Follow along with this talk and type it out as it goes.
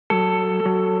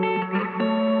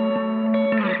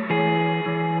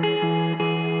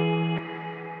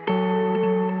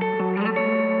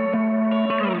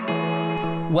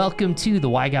Welcome to the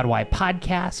Why God Why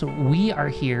podcast. We are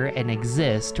here and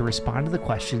exist to respond to the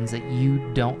questions that you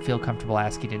don't feel comfortable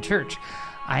asking in church.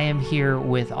 I am here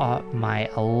with our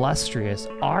illustrious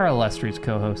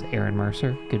co-host, Aaron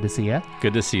Mercer. Good to see you.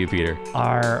 Good to see you, Peter.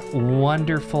 Our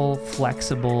wonderful,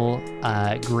 flexible,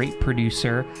 great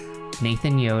producer,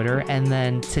 Nathan Yoder. And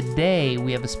then today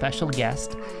we have a special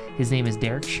guest. His name is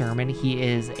Derek Schuurman. He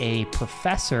is a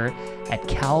professor at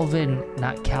Calvin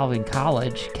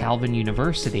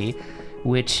University,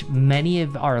 which many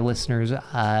of our listeners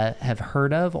have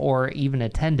heard of or even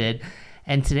attended.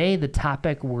 And today the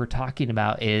topic we're talking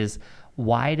about is,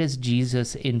 why does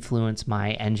Jesus influence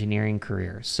my engineering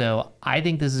career? So I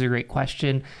think this is a great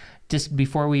question. Just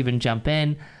before we even jump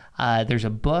in, there's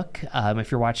a book,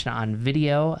 if you're watching it on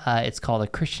video, it's called A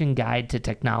Christian Guide to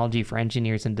Technology for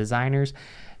Engineers and Designers.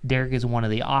 Derek is one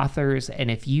of the authors, and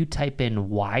if you type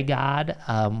in Why God,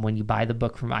 when you buy the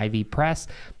book from IV Press,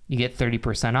 you get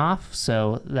 30% off.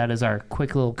 So that is our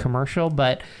quick little commercial.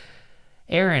 But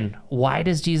Aaron, why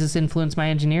does Jesus influence my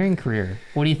engineering career?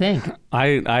 What do you think?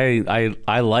 I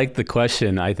like the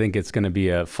question. I think it's going to be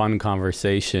a fun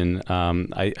conversation.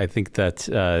 I think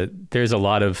that there's a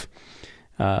lot of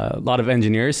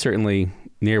engineers, certainly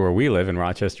near where we live in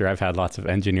Rochester. I've had lots of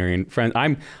engineering friends.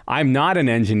 I'm not an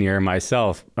engineer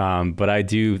myself, but I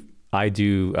do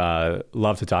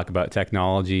love to talk about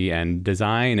technology and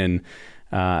design, and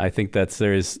I think that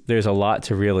there's a lot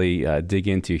to really dig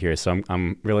into here. So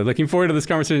I'm really looking forward to this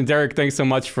conversation. Derek, thanks so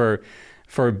much for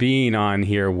being on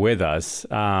here with us.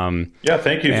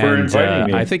 Thank you for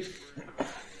inviting me. I think.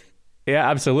 Yeah,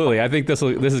 absolutely. I think this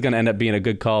is going to end up being a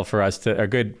good a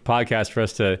good podcast for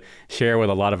us to share with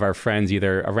a lot of our friends,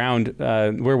 either around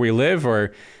where we live,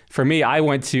 or for me, I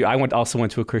also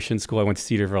went to a Christian school. I went to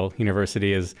Cedarville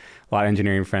University. As a lot of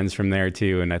engineering friends from there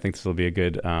too, and I think this will be a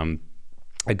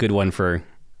good one for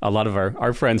a lot of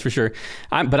our friends for sure.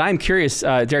 But I'm curious,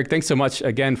 Derek. Thanks so much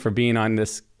again for being on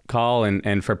this call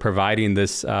and for providing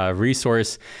this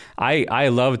resource. I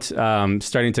loved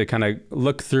starting to kind of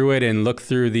look through it and look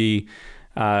through the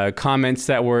comments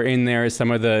that were in there,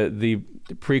 some of the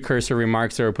precursor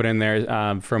remarks that were put in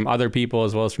there from other people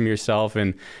as well as from yourself,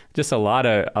 and just a lot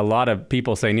of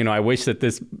people saying, I wish that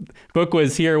this book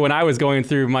was here when I was going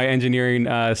through my engineering,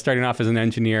 starting off as an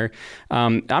engineer.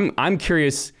 I'm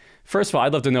curious. First of all,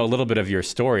 I'd love to know a little bit of your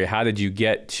story. How did you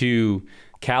get to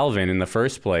Calvin in the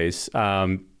first place?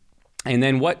 And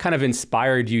then what kind of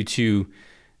inspired you to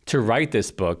write this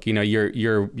book?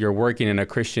 You're working in a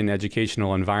Christian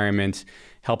educational environment,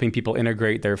 helping people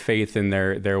integrate their faith in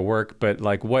their work. But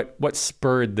like, what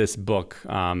spurred this book?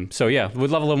 So yeah, we'd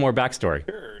love a little more backstory.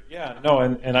 Sure. Yeah. No.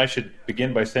 And I should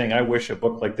begin by saying I wish a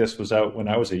book like this was out when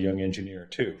I was a young engineer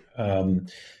too.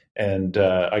 And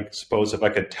I suppose if I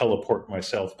could teleport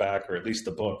myself back, or at least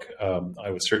the book, I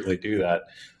would certainly do that.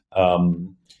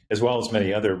 As well as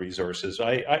many other resources.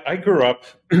 I grew up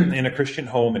in a Christian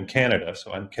home in Canada,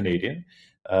 so I'm Canadian,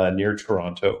 near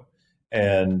Toronto,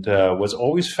 and was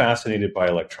always fascinated by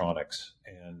electronics.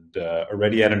 And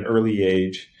already at an early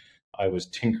age, I was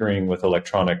tinkering with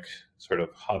electronic sort of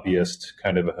hobbyist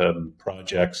kind of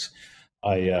projects.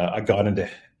 I got into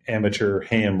amateur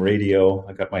ham radio.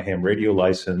 I got my ham radio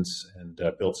license and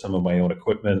built some of my own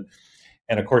equipment.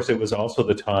 And of course, it was also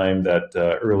the time that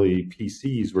early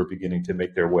PCs were beginning to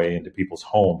make their way into people's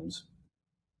homes.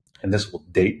 And this will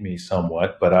date me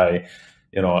somewhat, but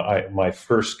my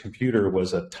first computer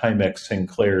was a Timex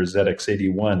Sinclair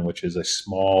ZX81, which is a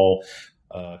small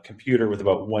computer with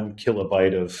about 1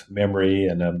 kilobyte of memory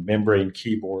and a membrane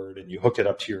keyboard, and you hook it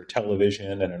up to your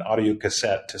television and an audio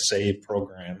cassette to save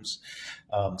programs.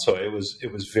 So it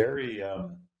was very.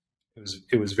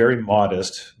 It was very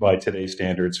modest by today's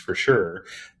standards, for sure,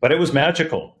 but it was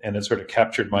magical, and it sort of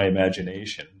captured my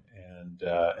imagination.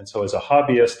 And so, as a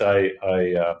hobbyist,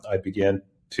 I began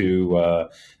to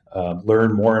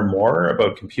learn more and more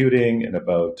about computing and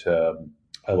about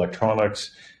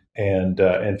electronics.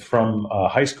 And from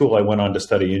high school, I went on to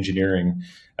study engineering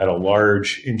at a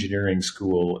large engineering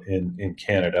school in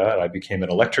Canada. I became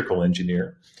an electrical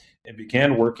engineer and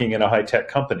began working in a high-tech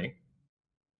company.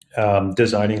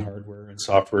 Designing hardware and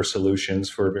software solutions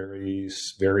for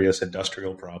various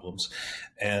industrial problems,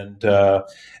 and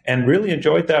really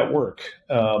enjoyed that work.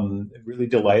 Really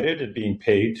delighted in being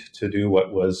paid to do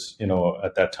what was,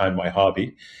 at that time my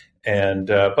hobby. And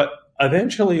but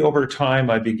eventually, over time,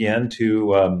 I began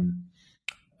to,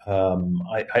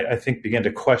 I think, began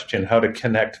to question how to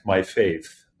connect my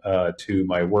faith to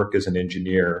my work as an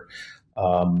engineer.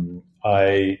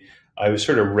 I was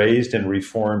sort of raised in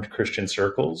Reformed Christian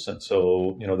circles. And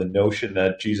so, the notion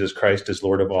that Jesus Christ is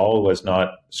Lord of all was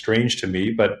not strange to me,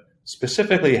 but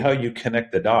specifically how you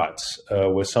connect the dots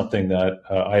was something that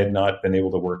I had not been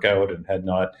able to work out and had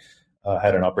not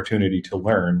had an opportunity to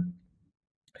learn.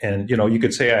 And, you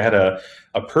could say I had a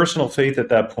personal faith at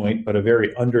that point, but a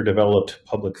very underdeveloped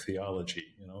public theology,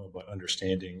 about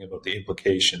understanding about the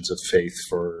implications of faith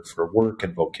for work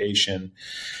and vocation.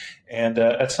 And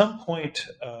at some point,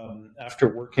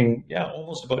 after working,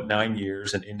 almost about 9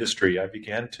 years in industry, I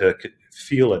began to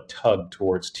feel a tug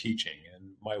towards teaching.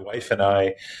 And my wife and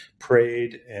I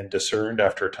prayed and discerned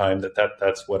after a time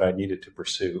that's what I needed to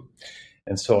pursue.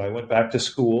 And so I went back to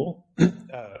school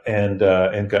and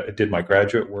did my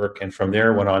graduate work, and from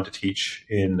there went on to teach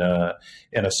in a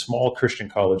small Christian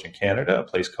college in Canada, a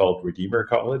place called Redeemer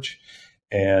College,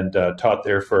 and taught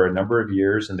there for a number of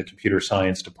years in the computer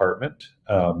science department.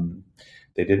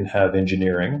 They didn't have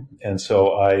engineering, and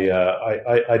so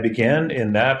I began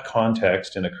in that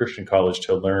context in a Christian college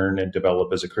to learn and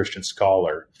develop as a Christian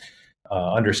scholar,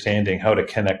 understanding how to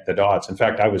connect the dots. In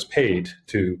fact, I was paid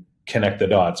to connect the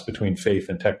dots between faith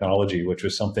and technology, which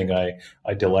was something I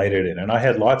delighted in. And I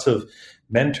had lots of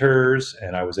mentors,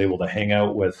 and I was able to hang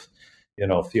out with,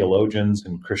 theologians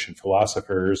and Christian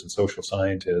philosophers and social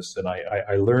scientists. And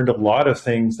I learned a lot of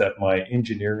things that my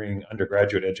engineering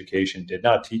undergraduate education did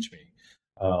not teach me,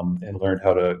 and learned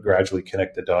how to gradually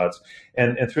connect the dots.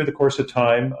 And through the course of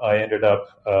time, I ended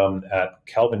up at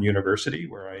Calvin University,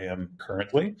 where I am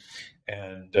currently.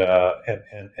 And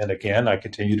again, I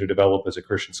continue to develop as a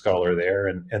Christian scholar there.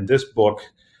 And this book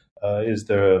is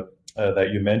that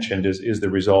you mentioned is the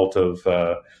result of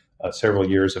several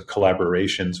years of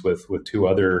collaborations with two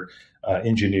other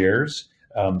engineers,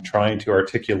 trying to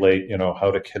articulate, how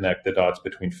to connect the dots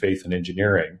between faith and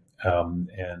engineering.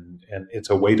 And it's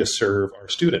a way to serve our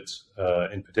students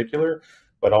in particular,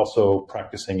 but also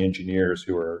practicing engineers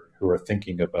who are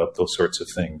thinking about those sorts of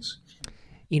things.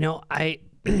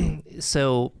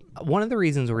 So one of the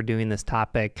reasons we're doing this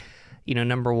topic,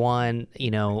 number one,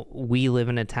 we live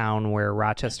in a town where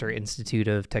Rochester Institute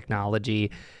of Technology,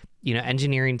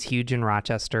 engineering's huge in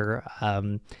Rochester.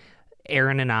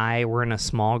 Aaron and I were in a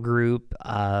small group.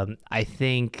 I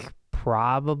think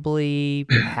probably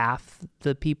half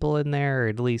the people in there, or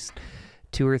at least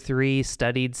 2 or 3,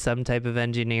 studied some type of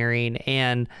engineering.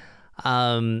 And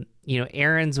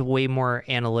Aaron's way more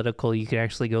analytical. You can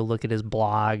actually go look at his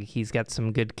blog. He's got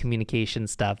some good communication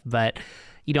stuff. But,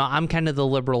 I'm kind of the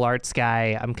liberal arts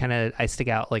guy. I stick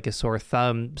out like a sore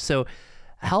thumb. So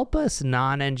help us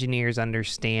non-engineers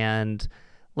understand,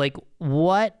 like,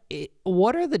 what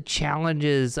are the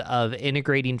challenges of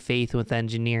integrating faith with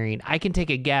engineering? I can take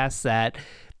a guess that,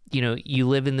 you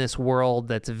live in this world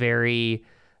that's very,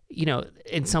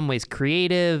 in some ways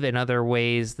creative, in other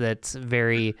ways that's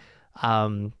very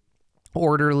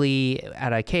orderly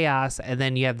out of chaos. And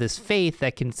then you have this faith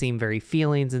that can seem very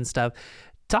feelings and stuff.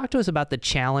 Talk to us about the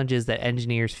challenges that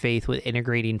engineers face with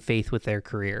integrating faith with their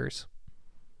careers.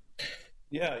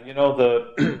 Yeah,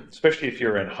 especially if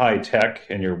you're in high tech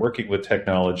and you're working with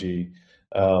technology,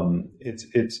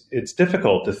 it's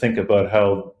difficult to think about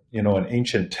how, an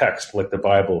ancient text like the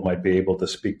Bible might be able to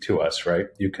speak to us, right?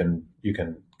 You can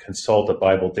consult a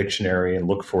Bible dictionary and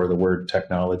look for the word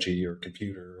technology or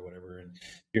computer or whatever, and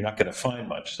you're not going to find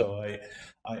much. So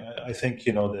I think,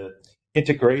 the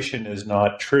integration is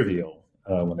not trivial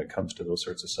when it comes to those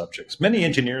sorts of subjects. Many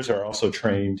engineers are also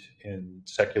trained in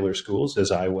secular schools, as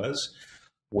I was,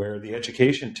 where the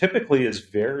education typically is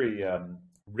very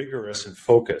rigorous and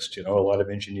focused. A lot of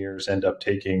engineers end up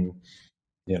taking,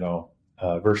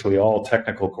 virtually all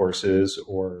technical courses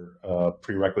or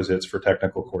prerequisites for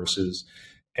technical courses,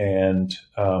 and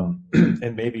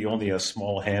maybe only a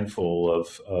small handful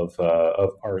of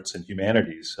arts and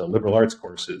humanities, liberal arts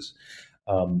courses,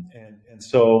 and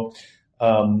so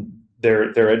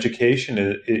their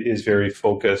education is very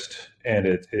focused, and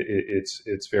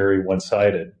it's very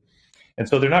one-sided. And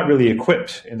so they're not really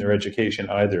equipped in their education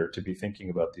either to be thinking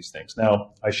about these things.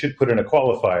 Now, I should put in a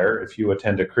qualifier. If you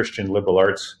attend a Christian liberal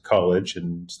arts college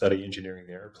and study engineering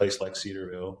there, a place like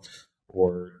Cedarville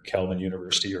or Calvin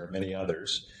University or many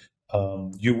others,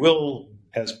 you will,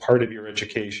 as part of your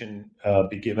education,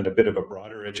 be given a bit of a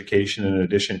broader education in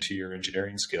addition to your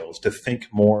engineering skills to think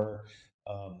more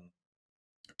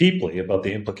deeply about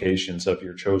the implications of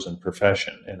your chosen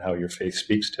profession and how your faith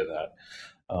speaks to that.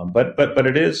 But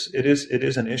it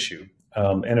is an issue,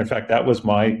 and in fact, that was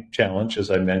my challenge,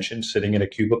 as I mentioned, sitting in a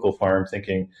cubicle farm,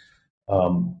 thinking,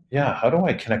 how do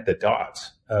I connect the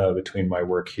dots between my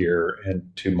work here and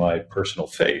to my personal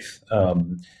faith?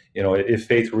 If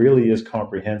faith really is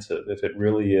comprehensive, if it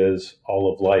really is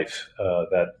all of life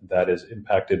that is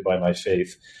impacted by my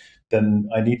faith, then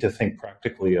I need to think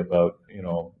practically about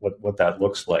what that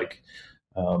looks like.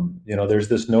 There's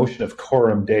this notion of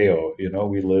coram Deo.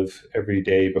 We live every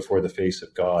day before the face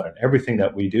of God, and everything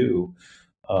that we do.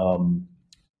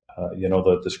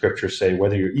 The scriptures say,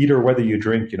 whether you eat or whether you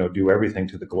drink, do everything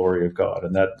to the glory of God.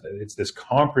 And that it's this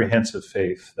comprehensive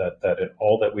faith that in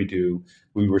all that we do,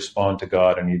 we respond to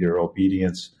God in either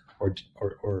obedience or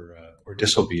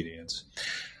disobedience.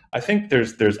 I think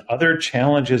there's other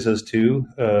challenges as too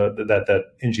that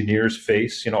engineers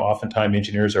face. Oftentimes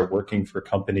engineers are working for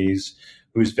companies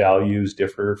whose values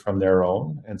differ from their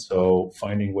own, and so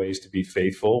finding ways to be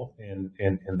faithful in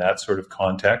that sort of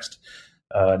context.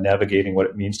 Navigating what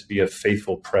it means to be a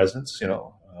faithful presence.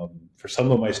 For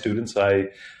some of my students, I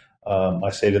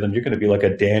say to them, you're going to be like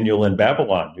a Daniel in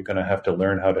Babylon. You're going to have to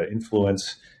learn how to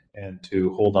influence and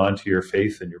to hold on to your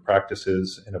faith and your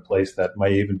practices in a place that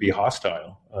might even be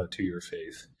hostile to your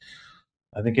faith.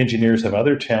 I think engineers have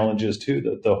other challenges too.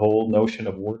 That the whole notion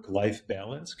of work-life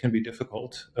balance can be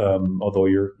difficult, although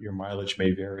your mileage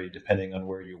may vary depending on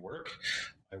where you work.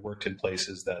 I worked in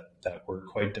places that were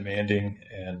quite demanding,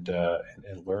 and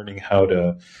learning how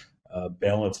to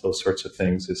balance those sorts of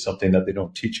things is something that they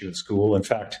don't teach you in school. In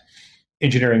fact,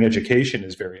 engineering education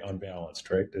is very unbalanced,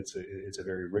 right? It's a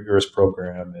very rigorous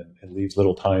program and leaves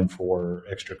little time for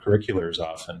extracurriculars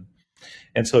often.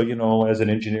 And so, as an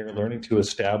engineer, learning to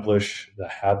establish the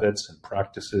habits and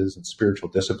practices and spiritual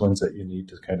disciplines that you need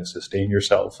to kind of sustain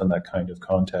yourself in that kind of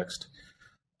context.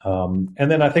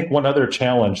 And then I think one other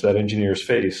challenge that engineers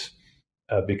face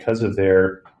because of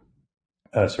their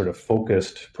sort of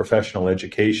focused professional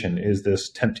education is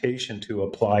this temptation to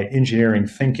apply engineering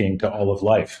thinking to all of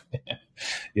life.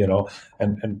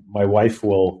 And my wife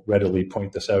will readily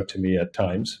point this out to me at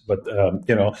times, but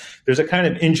there's a kind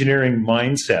of engineering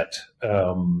mindset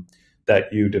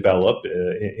that you develop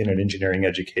in an engineering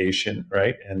education,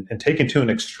 right? And taken to an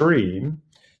extreme,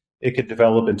 it could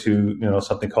develop into,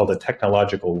 something called a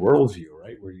technological worldview,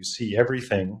 right? Where you see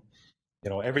everything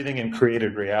in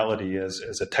created reality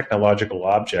as a technological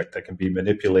object that can be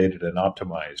manipulated and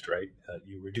optimized, right?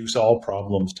 You reduce all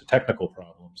problems to technical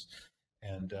problems.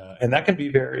 And that can be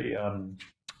very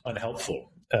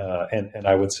unhelpful. And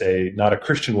I would say not a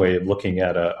Christian way of looking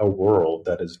at a world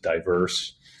that is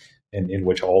diverse and in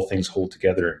which all things hold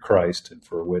together in Christ and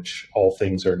for which all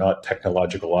things are not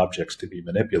technological objects to be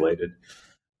manipulated.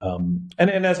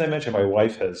 And as I mentioned, my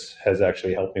wife has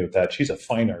actually helped me with that. She's a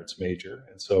fine arts major,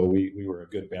 and so we were a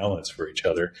good balance for each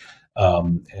other.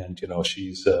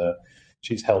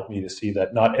 She's helped me to see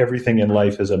that not everything in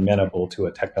life is amenable to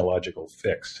a technological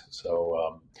fix.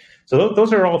 So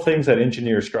those are all things that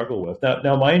engineers struggle with.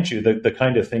 Now, mind you, the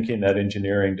kind of thinking that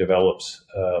engineering develops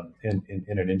in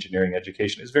an engineering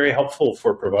education is very helpful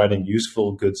for providing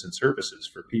useful goods and services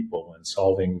for people and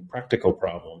solving practical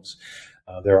problems.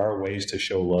 There are ways to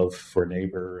show love for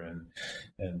neighbor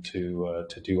and to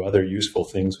do other useful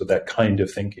things with that kind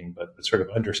of thinking, but sort of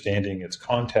understanding its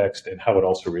context and how it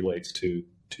also relates to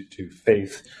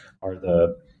faith are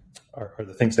the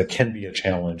things that can be a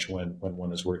challenge when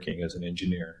one is working as an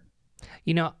engineer.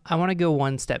 I want to go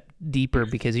one step deeper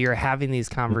because you're having these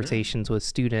conversations with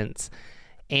students,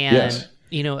 and yes.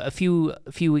 A few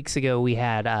weeks ago we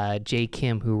had Jay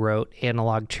Kim, who wrote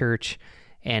Analog Church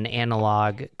and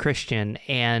Analog Christian.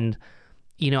 And,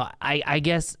 I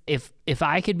guess if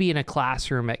I could be in a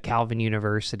classroom at Calvin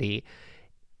University,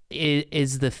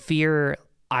 is the fear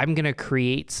I'm going to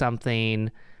create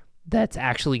something that's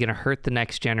actually going to hurt the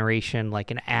next generation,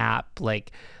 like an app,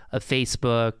 like a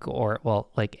Facebook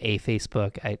like a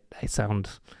Facebook. I sound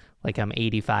like I'm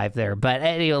 85 there, but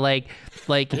anyway,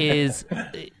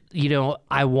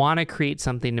 I want to create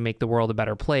something to make the world a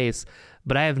better place,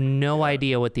 but I have no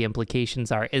idea what the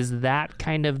implications are. Is that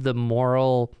kind of the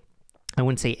moral, I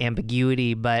wouldn't say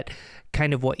ambiguity, but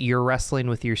kind of what you're wrestling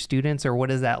with your students, or what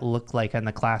does that look like in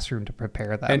the classroom to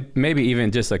prepare them? And maybe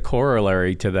even just a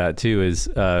corollary to that too is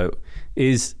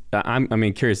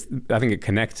I'm curious, I think it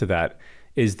connects to that.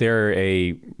 Is there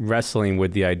a wrestling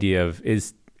with the idea of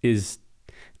is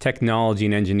technology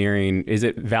and engineering, is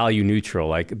it value neutral?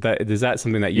 Like that, is that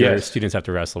something that your students have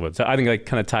to wrestle with? So I think that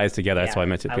kind of ties together. That's why I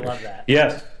mentioned it. I love that.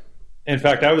 Yes. In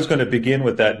fact, I was going to begin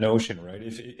with that notion, right?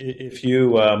 If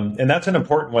you, and that's an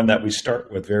important one that we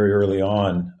start with very early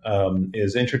on,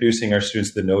 is introducing our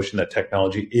students to the notion that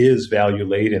technology is value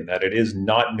laden, that it is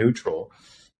not neutral.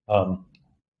 Of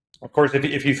course,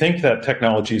 if you think that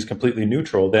technology is completely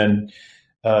neutral, then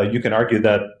you can argue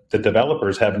that the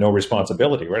developers have no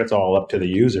responsibility, right? It's all up to the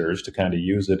users to kind of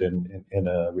use it in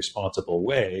a responsible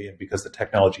way. And because the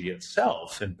technology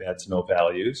itself embeds no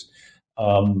values,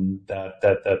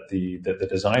 that the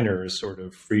designer is sort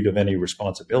of freed of any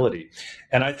responsibility.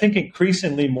 And I think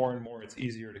increasingly more and more it's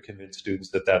easier to convince students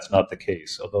that that's not the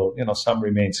case, although some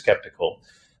remain skeptical.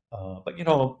 But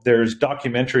there's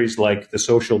documentaries like The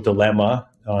Social Dilemma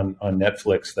on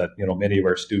Netflix that many of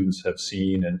our students have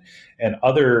seen, and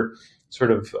other sort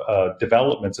of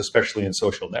developments, especially in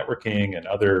social networking and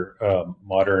other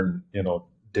modern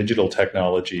digital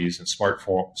technologies and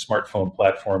smartphone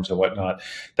platforms and whatnot,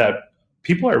 that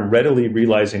people are readily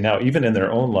realizing now, even in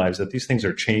their own lives, that these things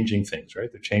are changing things,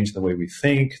 right? They're changing the way we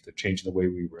think, they're changing the way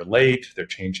we relate, they're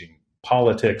changing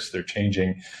politics, they're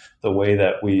changing the way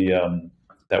that we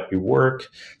work.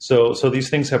 So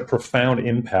these things have profound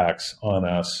impacts on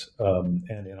us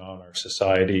and on our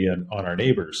society and on our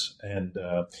neighbors. And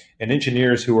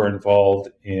engineers who are involved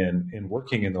in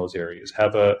working in those areas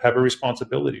have a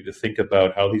responsibility to think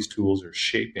about how these tools are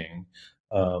shaping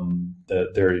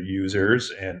their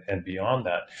users and beyond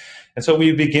that. And so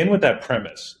we begin with that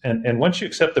premise. And once you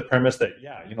accept the premise that,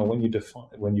 when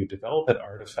you develop an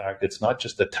artifact, it's not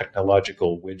just a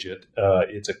technological widget,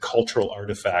 it's a cultural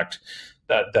artifact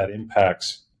that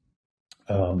impacts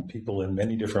people in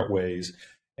many different ways,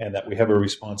 and that we have a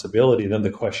responsibility, then the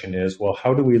question is, well,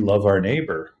 how do we love our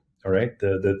neighbor? All right,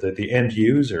 the end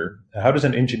user. How does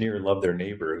an engineer love their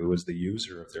neighbor who is the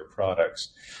user of their products?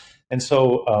 And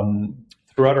so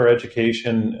throughout our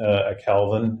education at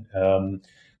Calvin,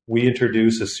 we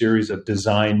introduce a series of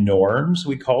design norms,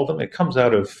 we call them. It comes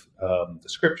out of the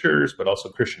scriptures, but also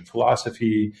Christian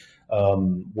philosophy,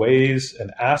 ways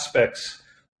and aspects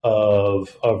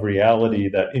of reality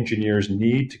that engineers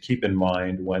need to keep in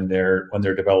mind when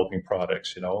they're developing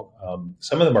products.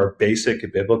 Some of them are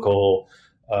basic biblical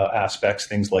aspects,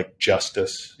 things like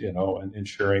justice, and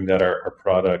ensuring that our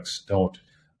products don't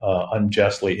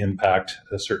unjustly impact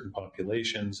certain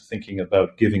populations, thinking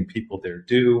about giving people their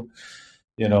due.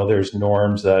 There's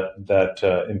norms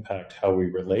that impact how we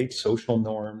relate, social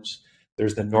norms.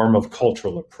 There's the norm of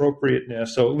cultural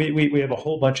appropriateness. So we have a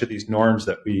whole bunch of these norms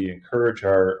that we encourage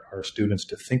our students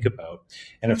to think about.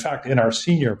 And in fact, in our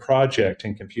senior project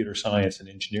in computer science and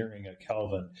engineering at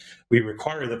Calvin, we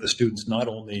require that the students not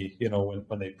only,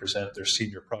 when they present their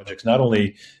senior projects, not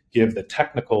only give the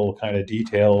technical kind of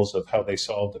details of how they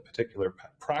solved a particular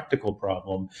practical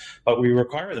problem, but we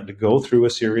require them to go through a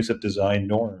series of design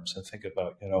norms and think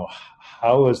about,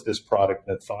 how is this product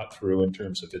been thought through in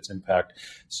terms of its impact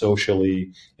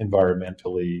socially,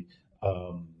 environmentally,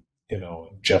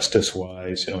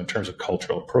 justice-wise, in terms of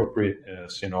cultural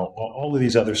appropriateness, all of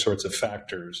these other sorts of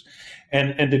factors.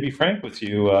 And to be frank with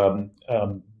you,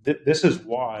 this is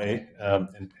why,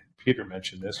 and Peter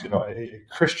mentioned this, a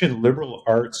Christian liberal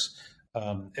arts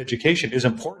education is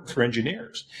important for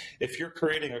engineers. If you're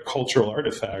creating a cultural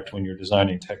artifact when you're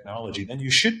designing technology, then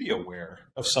you should be aware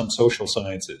of some social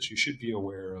sciences. You should be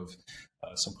aware of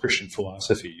some Christian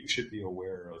philosophy. You should be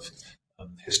aware of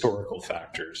historical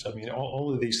factors. I mean,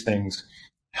 all of these things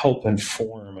help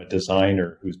inform a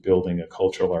designer who's building a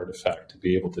cultural artifact to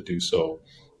be able to do so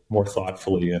more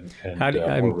thoughtfully and more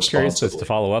I'm curious just to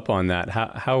follow up on that.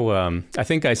 How I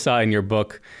think I saw in your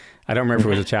book, I don't remember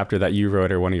if it was a chapter that you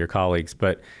wrote or one of your colleagues,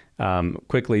 but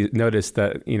quickly noticed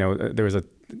that there was a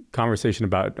conversation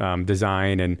about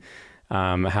design and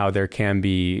how there can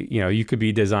be, you could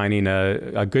be designing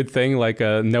a good thing like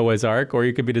a Noah's Ark, or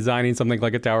you could be designing something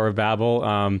like a Tower of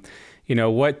Babel.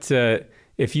 If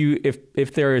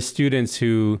there are students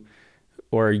who,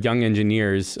 or young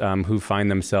engineers who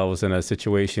find themselves in a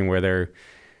situation where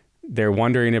they're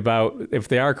wondering about if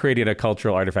they are creating a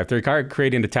cultural artifact, they're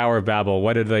creating the Tower of Babel,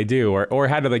 what do they do? Or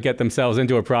how do they get themselves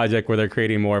into a project where they're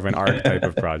creating more of an art type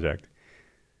of project?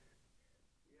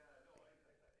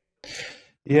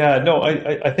 Yeah, no,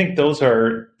 I think those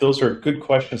are good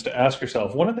questions to ask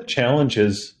yourself. One of the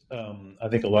challenges I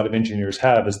think a lot of engineers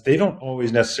have is they don't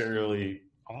always necessarily,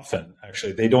 often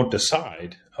actually, they don't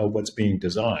decide what's being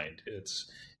designed. It's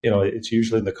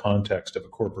usually in the context of a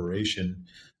corporation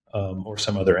or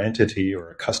some other entity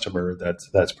or a customer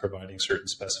that's providing certain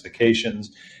specifications.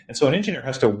 And so an engineer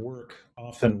has to work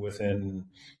often within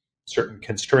certain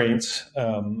constraints.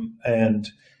 And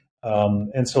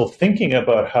so thinking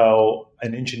about how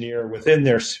an engineer within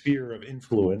their sphere of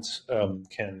influence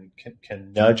can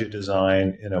nudge a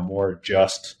design in a more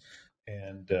just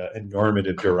and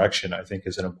normative direction, I think,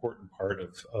 is an important part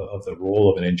of the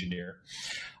role of an engineer.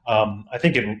 I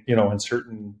think in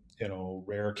certain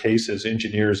rare cases,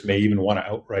 engineers may even want to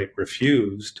outright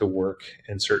refuse to work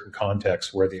in certain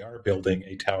contexts where they are building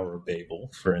a Tower of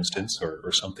Babel, for instance,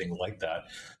 or something like that,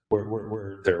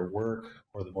 where their work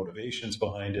or the motivations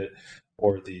behind it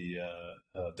or the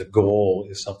the goal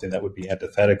is something that would be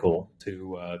antithetical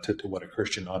to what a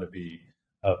Christian ought to be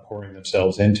pouring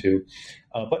themselves into.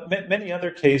 But many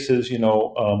other cases,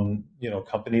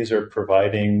 companies are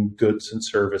providing goods and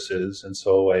services, and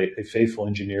so a faithful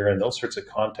engineer in those sorts of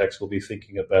contexts will be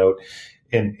thinking about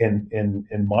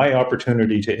in my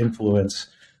opportunity to influence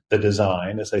the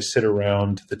design as I sit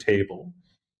around the table,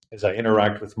 as I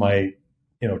interact with my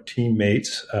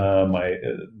teammates,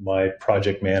 my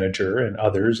project manager and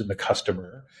others, and the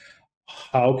customer.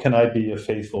 How can I be a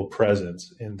faithful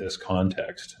presence in this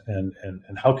context? And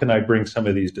how can I bring some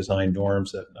of these design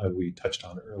norms that we touched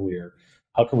on earlier?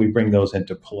 How can we bring those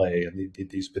into play in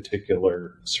these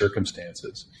particular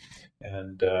circumstances?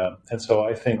 And so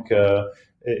I think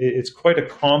it's quite a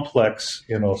complex,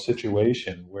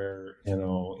 situation where,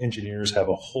 engineers have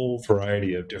a whole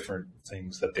variety of different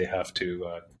things that they have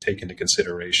to take into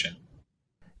consideration.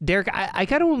 Derek, I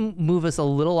got to move us a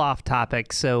little off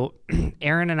topic. So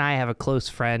Aaron and I have a close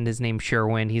friend. His name's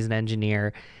Schuurman. He's an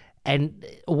engineer. And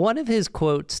one of his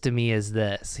quotes to me is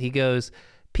this. He goes,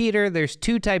 Peter, there's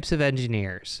two types of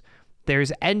engineers.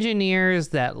 There's engineers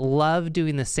that love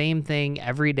doing the same thing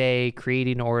every day,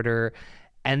 creating order.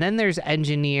 And then there's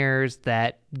engineers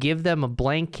that give them a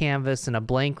blank canvas and a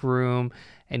blank room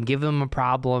and give them a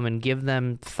problem and give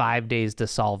them 5 days to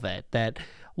solve it. That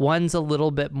one's a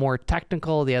little bit more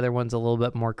technical, the other one's a little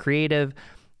bit more creative.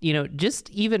 Just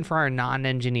even for our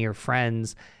non-engineer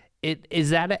friends, is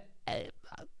that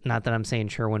not that I'm saying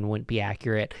Sherwin wouldn't be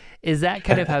accurate. Is that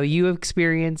kind of how you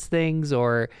experience things,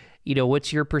 or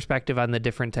what's your perspective on the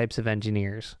different types of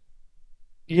engineers?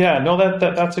 Yeah, no,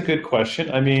 that's a good question.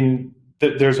 I mean,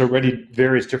 there's already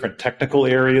various different technical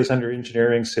areas under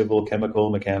engineering: civil, chemical,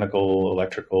 mechanical,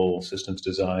 electrical, systems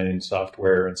design,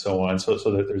 software, and so on. So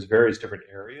that there's various different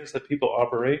areas that people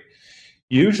operate.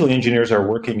 Usually engineers are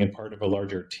working in part of a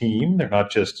larger team. They're not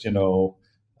just,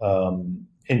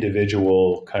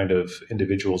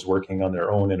 individuals working on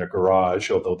their own in a garage,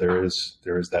 although there is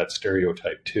that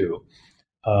stereotype too.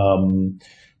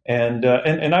 And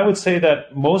I would say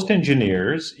that most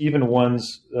engineers, even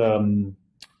ones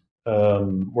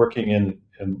working in,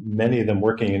 many of them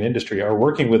working in industry, are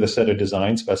working with a set of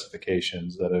design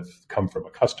specifications that have come from a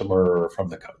customer or from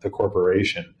the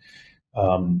corporation.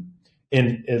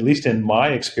 At least in my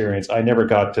experience, I never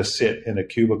got to sit in a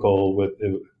cubicle with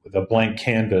a blank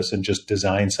canvas and just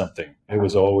design something. It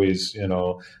was always,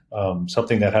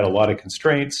 something that had a lot of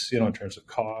constraints, in terms of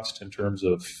cost, in terms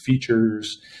of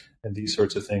features, and these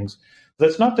sorts of things.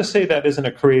 That's not to say that isn't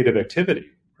a creative activity,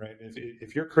 right?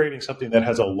 If you're creating something that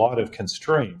has a lot of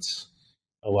constraints,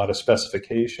 a lot of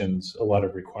specifications, a lot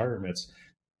of requirements,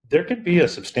 there can be a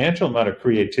substantial amount of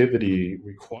creativity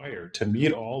required to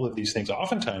meet all of these things.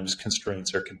 Oftentimes,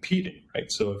 constraints are competing, right?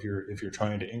 So if you're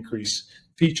trying to increase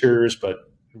features but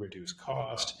reduce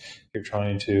cost, you're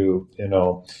trying to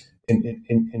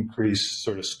increase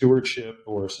sort of stewardship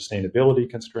or sustainability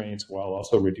constraints while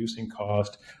also reducing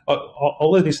cost.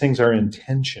 All of these things are in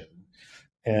tension.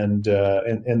 And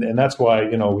that's why,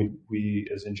 we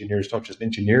as engineers don't just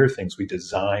engineer things, we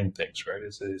design things, right?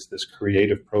 It's this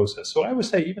creative process. So I would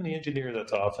say even the engineer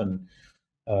that's often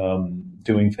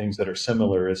doing things that are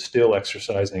similar is still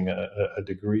exercising a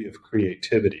degree of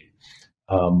creativity.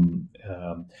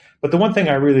 But the one thing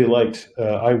I really liked,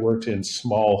 I worked in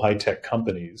small high-tech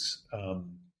companies.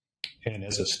 And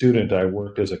as a student, I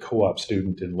worked as a co-op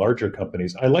student in larger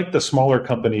companies. I liked the smaller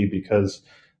company because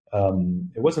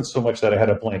it wasn't so much that I had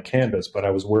a blank canvas, but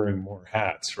I was wearing more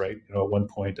hats, right? At one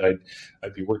point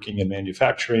I'd be working in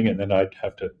manufacturing, and then I'd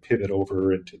have to pivot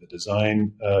over into the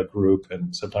design group,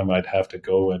 and sometimes I'd have to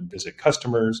go and visit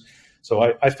customers. So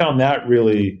I found that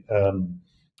really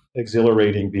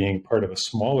exhilarating, being part of a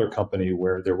smaller company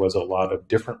where there was a lot of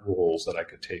different roles that I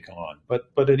could take on.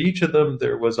 But at each of them,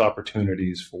 there was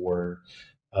opportunities for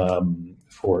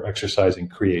exercising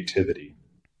creativity.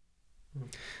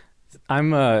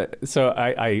 So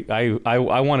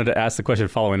I wanted to ask the question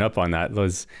following up on that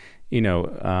was,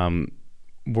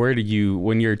 where do you,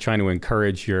 when you're trying to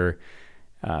encourage your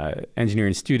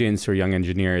engineering students or young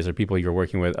engineers or people you're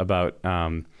working with about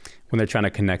when they're trying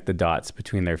to connect the dots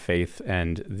between their faith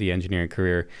and the engineering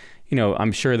career,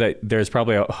 I'm sure that there's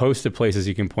probably a host of places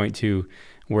you can point to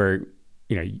where,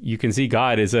 you can see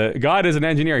God is an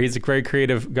engineer. He's a very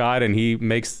creative God, and he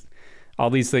makes all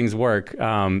these things work.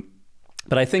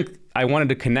 But I think I wanted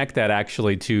to connect that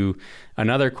actually to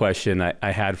another question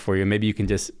I had for you. Maybe you can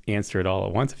just answer it all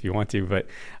at once if you want to. But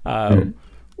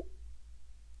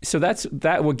so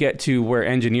that will get to where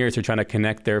engineers are trying to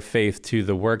connect their faith to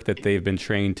the work that they've been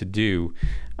trained to do.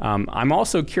 I'm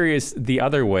also curious the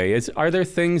other way. Are there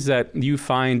things that you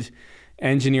find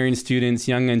engineering students,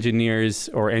 young engineers,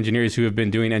 or engineers who have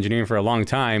been doing engineering for a long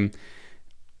time,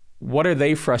 what are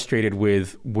they frustrated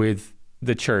with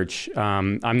the church?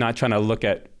 I'm not trying to look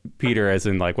at Peter as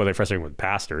in like, what are they frustrated with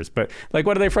pastors, but like,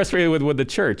 what are they frustrated with the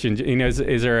church? And, you know,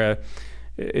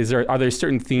 are there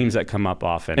certain themes that come up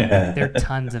often? There are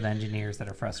tons of engineers that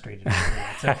are frustrated.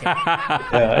 It's okay.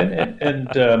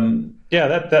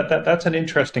 That's an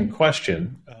interesting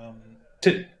question.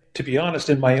 To be honest,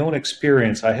 in my own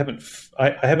experience, I haven't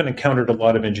encountered a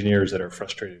lot of engineers that are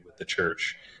frustrated with the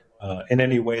church in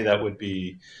any way that would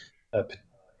be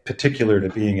particular to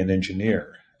being an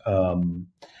engineer.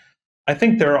 I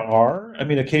think there are. I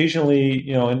mean, occasionally,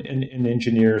 you know, in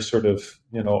engineers sort of,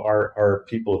 you know, are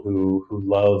people who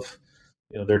love,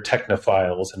 you know, they're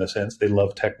technophiles in a sense. They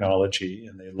love technology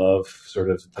and they love sort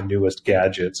of the newest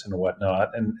gadgets and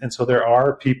whatnot. And so there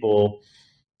are people,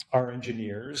 are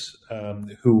engineers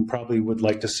who probably would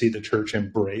like to see the church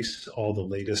embrace all the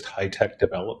latest high-tech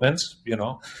developments, you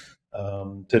know,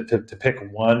 to pick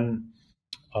one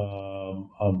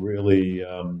really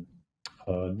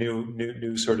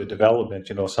new sort of development,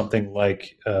 you know, something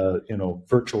like, you know,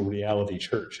 virtual reality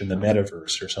church in the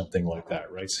metaverse or something like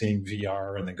that, right? Seeing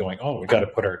VR and then going, oh, we got to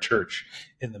put our church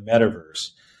in the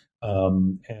metaverse.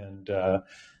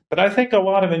 But I think a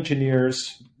lot of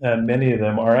engineers, many of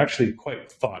them are actually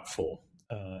quite thoughtful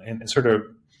and sort of,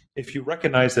 if you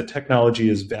recognize that technology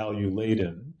is value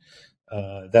laden,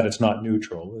 that it's not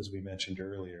neutral, as we mentioned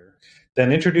earlier,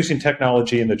 then introducing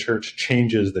technology in the church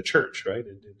changes the church, right?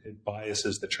 It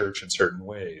biases the church in certain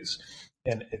ways.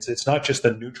 And it's not just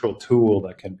a neutral tool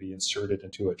that can be inserted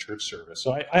into a church service.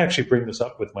 So I actually bring this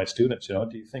up with my students, you know,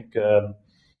 do you think, you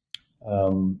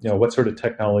know, what sort of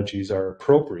technologies are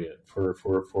appropriate for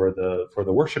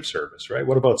the worship service, right?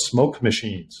 What about smoke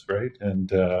machines, right?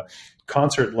 And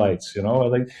concert lights, you know,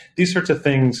 like these sorts of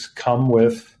things come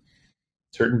with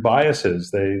certain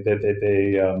biases. They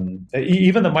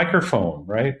even the microphone,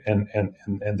 right? And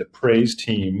the praise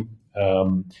team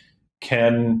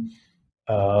can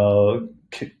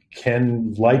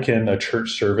liken a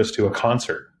church service to a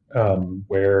concert,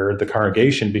 where the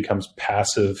congregation becomes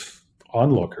passive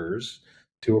onlookers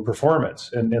to a performance,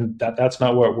 and that's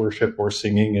not what worship or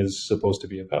singing is supposed to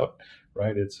be about,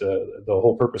 right? It's the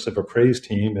whole purpose of a praise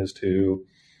team is to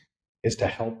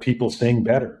help people sing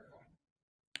better,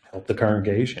 help the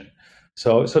congregation.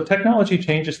 So technology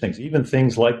changes things, even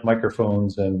things like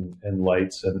microphones and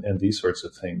lights and these sorts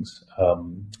of things.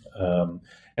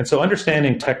 And so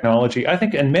understanding technology, I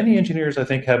think, and many engineers, I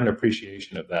think, have an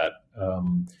appreciation of that,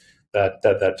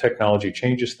 that technology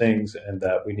changes things and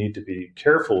that we need to be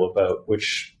careful about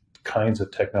which kinds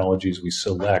of technologies we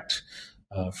select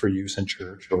for use in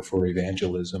church or for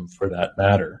evangelism, for that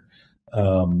matter.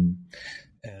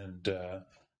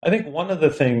 I think one of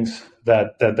the things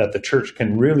that the church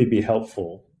can really be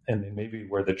helpful, and maybe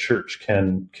where the church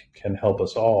can help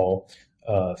us all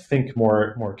think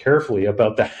more carefully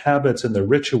about the habits and the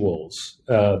rituals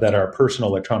that our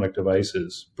personal electronic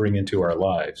devices bring into our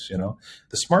lives. You know,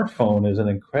 the smartphone is an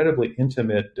incredibly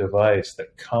intimate device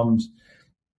that comes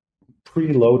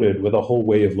preloaded with a whole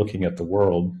way of looking at the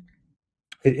world.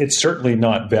 It's certainly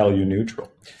not value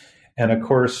neutral, and of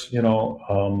course, you know.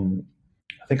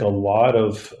 I think a lot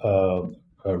of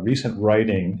recent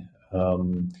writing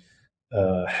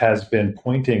has been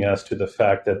pointing us to the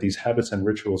fact that these habits and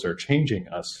rituals are changing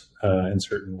us in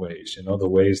certain ways. You know, the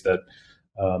ways that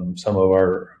some of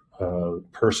our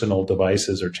personal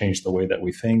devices are changed the way that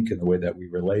we think and the way that we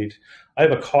relate. I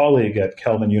have a colleague at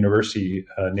Calvin University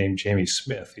named Jamie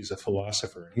Smith. He's a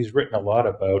philosopher. He's written a lot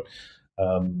about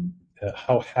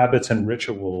how habits and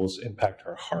rituals impact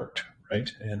our heart, right?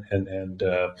 And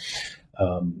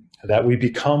that we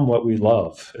become what we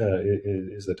love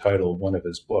is the title of one of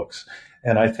his books.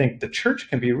 And I think the church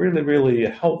can be really, really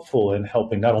helpful in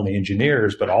helping not only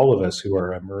engineers, but all of us who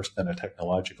are immersed in a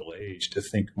technological age to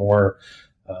think more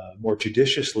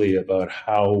judiciously about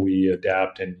how we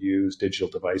adapt and use digital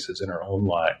devices in our own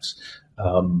lives.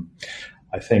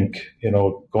 I think, you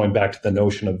know, going back to the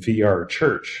notion of VR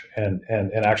church and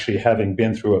actually having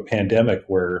been through a pandemic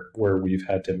where we've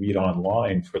had to meet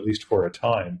online for at least for a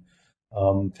time,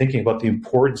 thinking about the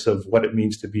importance of what it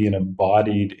means to be an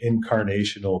embodied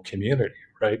incarnational community,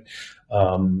 right?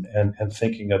 And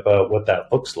thinking about what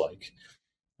that looks like.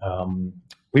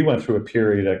 We went through a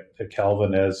period at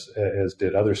Calvin, as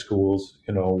did other schools,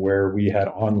 you know, where we had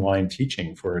online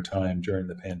teaching for a time during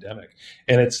the pandemic,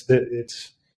 and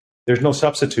there's no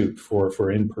substitute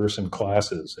for in-person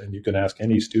classes, and you can ask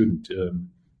any student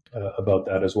about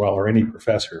that as well, or any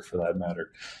professor for that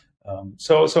matter.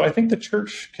 So I think the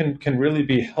church can really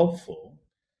be helpful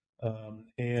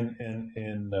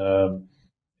in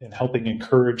helping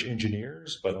encourage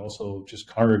engineers, but also just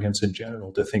congregants in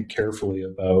general, to think carefully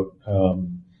about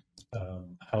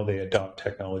how they adopt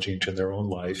technology into their own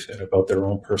life and about their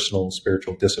own personal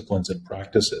spiritual disciplines and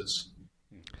practices.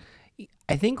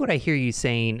 I think what I hear you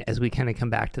saying as we kind of come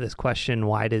back to this question,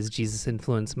 why does Jesus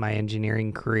influence my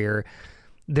engineering career?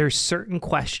 There's certain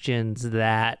questions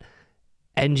that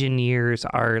engineers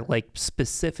are like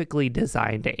specifically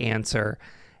designed to answer.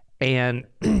 And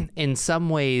in some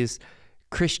ways,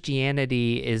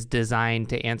 Christianity is designed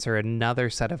to answer another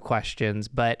set of questions.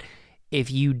 But if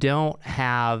you don't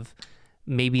have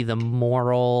maybe the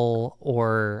moral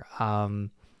or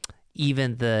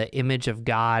even the image of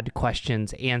God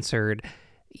questions answered,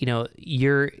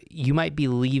 you might be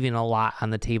leaving a lot on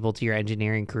the table to your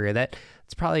engineering career. That's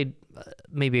probably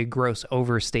maybe a gross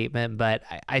overstatement, but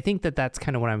I think that's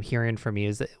kind of what I'm hearing from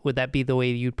you. Would that be the way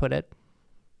you'd put it?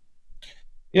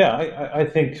 Yeah, I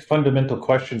think fundamental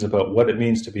questions about what it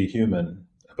means to be human,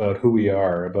 about who we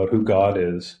are, about who God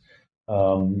is,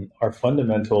 are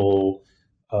fundamental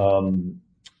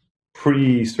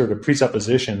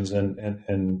presuppositions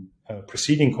and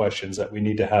preceding questions that we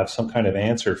need to have some kind of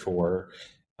answer for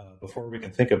before we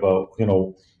can think about,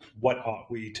 what ought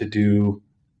we to do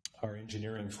our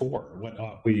engineering for? What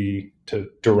ought we to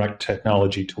direct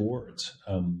technology towards?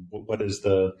 What does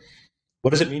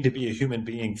it mean to be a human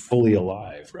being fully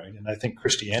alive, right? And I think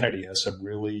Christianity has some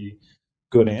really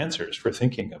good answers for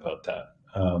thinking about that.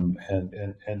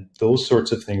 And those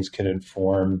sorts of things can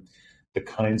inform the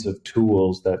kinds of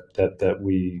tools that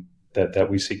we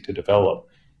seek to develop.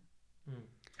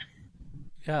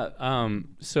 Yeah.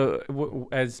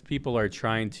 As people are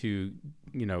trying to,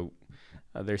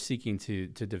 they're seeking to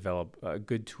develop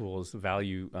good tools,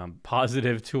 value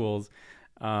positive tools.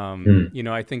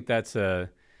 I think that's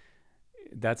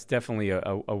definitely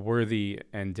a worthy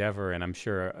endeavor, and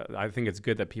I think it's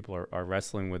good that people are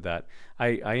wrestling with that.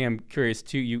 I am curious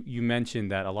too. You mentioned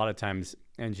that a lot of times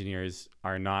engineers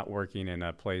are not working in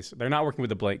a place. They're not working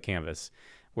with a blank canvas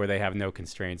where they have no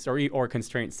constraints or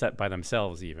constraints set by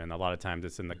themselves. Even a lot of times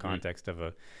it's in the context of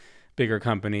a bigger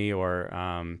company or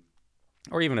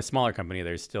even a smaller company.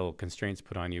 There's still constraints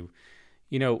put on you.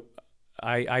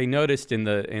 I noticed in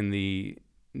the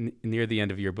near the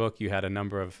end of your book, you had a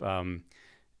number of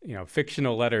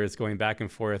fictional letters going back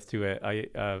and forth to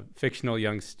a fictional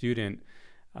young student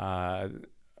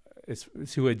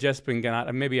who had just been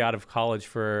maybe out of college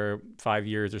for 5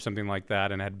 years or something like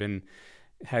that, and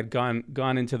had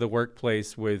gone into the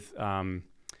workplace with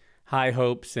high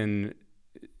hopes and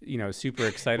super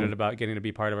excited about getting to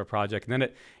be part of a project. And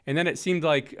then it seemed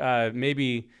like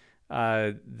maybe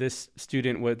this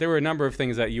student there were a number of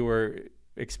things that you were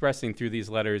expressing through these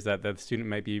letters that the student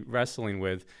might be wrestling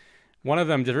with. One of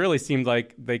them just really seemed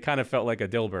like they kind of felt like a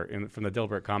Dilbert from the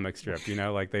Dilbert comic strip,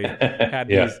 like they had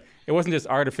these, it wasn't just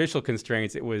artificial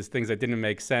constraints, it was things that didn't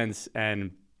make sense and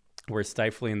were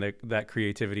stifling that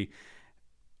creativity.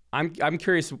 I'm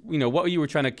curious, what you were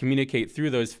trying to communicate through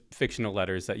those fictional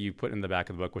letters that you put in the back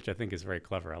of the book, which I think is very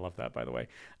clever. I love that, by the way.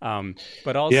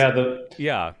 But also,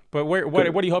 but what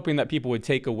are you hoping that people would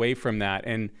take away from that,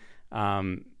 and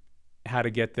how to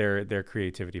get their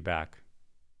creativity back?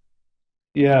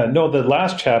 Yeah, no, the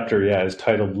last chapter, is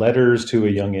titled Letters to a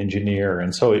Young Engineer.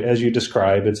 And so as you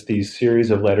describe, it's these series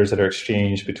of letters that are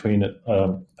exchanged between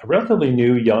a relatively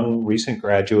new, young, recent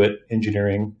graduate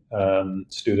engineering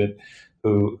student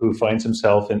who finds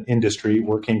himself in industry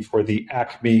working for the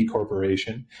Acme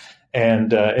Corporation.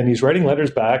 And he's writing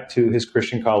letters back to his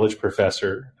Christian college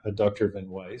professor, Dr. Van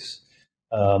Weiss,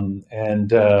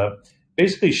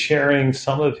 basically sharing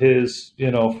some of his,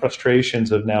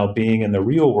 frustrations of now being in the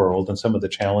real world and some of the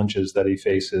challenges that he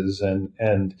faces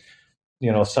and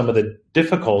some of the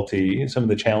difficulty, some of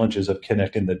the challenges of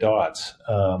connecting the dots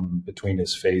between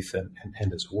his faith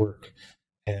and his work.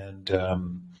 And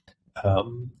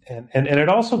it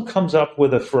also comes up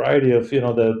with a variety of,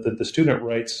 the student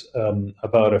writes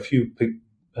about a few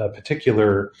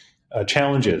particular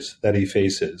challenges that he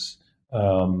faces.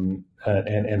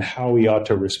 And how we ought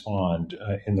to respond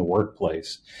in the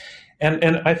workplace.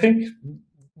 And I think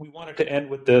we wanted to end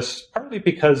with this partly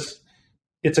because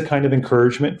it's a kind of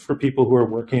encouragement for people who are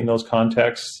working in those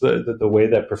contexts. The way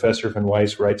that Professor Van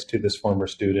Weiss writes to this former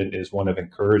student is one of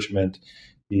encouragement.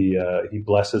 He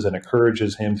blesses and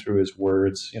encourages him through his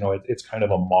words. It's kind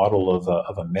of a model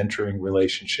of a mentoring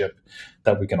relationship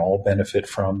that we can all benefit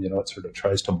from. It sort of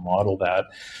tries to model that.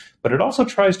 But it also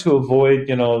tries to avoid,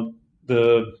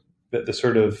 the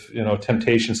sort of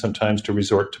temptation sometimes to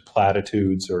resort to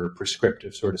platitudes or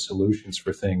prescriptive sort of solutions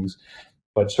for things,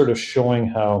 but sort of showing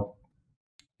how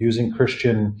using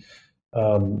Christian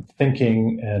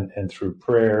thinking and through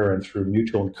prayer and through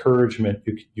mutual encouragement,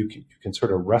 you can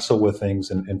sort of wrestle with things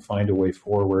and find a way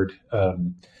forward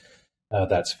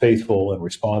that's faithful and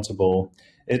responsible.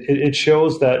 It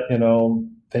shows that,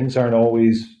 things aren't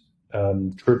always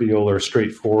trivial or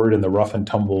straightforward in the rough and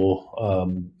tumble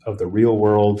of the real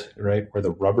world, right, where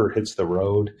the rubber hits the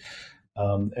road.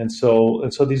 And so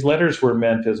these letters were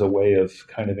meant as a way of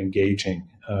kind of engaging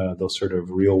those sort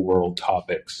of real world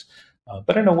topics,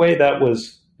 but in a way that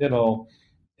was,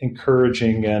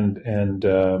 encouraging and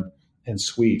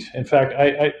sweet. In fact,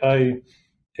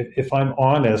 if I'm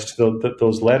honest,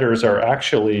 those letters are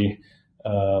actually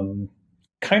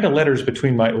kind of letters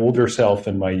between my older self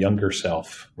and my younger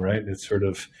self, right? It's sort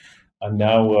of, I'm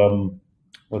now,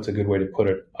 what's a good way to put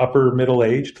it? Upper middle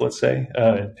aged, let's say,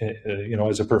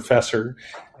 as a professor,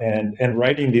 and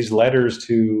writing these letters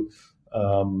to,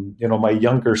 my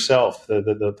younger self,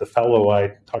 the fellow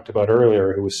I talked about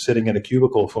earlier, who was sitting in a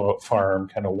cubicle farm,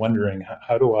 kind of wondering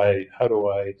how do I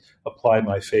apply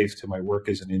my faith to my work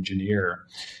as an engineer,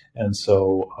 and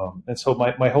so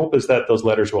my hope is that those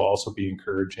letters will also be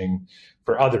encouraging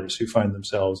for others who find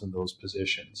themselves in those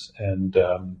positions, and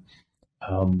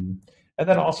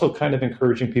then also kind of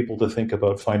encouraging people to think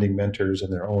about finding mentors in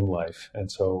their own life,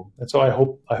 and so I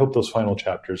hope those final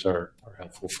chapters are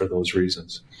helpful for those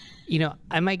reasons.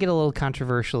 I might get a little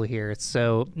controversial here.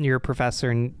 So you're a professor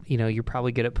and, you're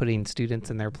probably good at putting students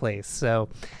in their place. So,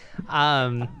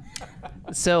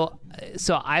 so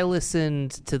I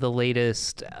listened to the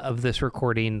latest of this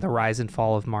recording, the Rise and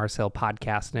Fall of Mars Hill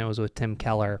podcast, and it was with Tim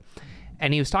Keller.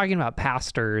 And he was talking about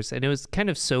pastors, and it was kind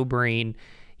of sobering.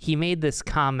 He made this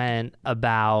comment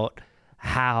about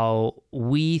how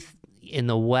we in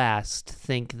the West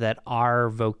think that our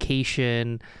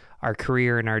vocation, our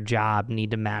career, and our job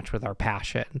need to match with our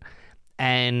passion.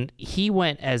 And he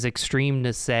went as extreme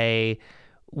to say,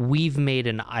 we've made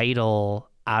an idol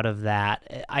out of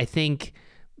that. I think,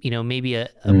 maybe a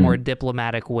more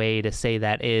diplomatic way to say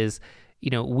that is,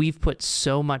 we've put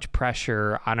so much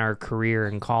pressure on our career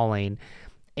and calling.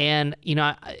 And,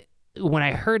 when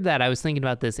I heard that, I was thinking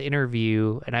about this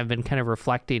interview, and I've been kind of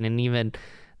reflecting, and even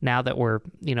now that we're,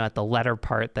 at the letter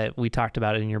part that we talked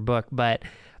about in your book, but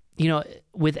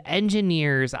with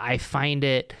engineers, I find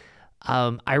it,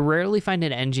 I rarely find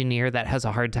an engineer that has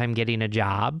a hard time getting a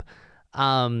job.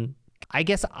 I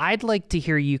guess I'd like to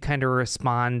hear you kind of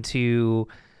respond to,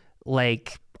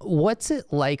 like, what's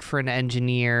it like for an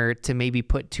engineer to maybe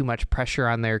put too much pressure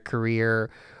on their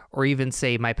career, or even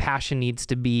say my passion needs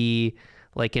to be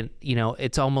like,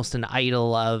 it's almost an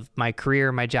idol of my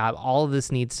career, my job, all of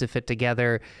this needs to fit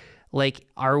together. Like,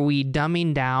 are we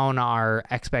dumbing down our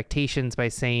expectations by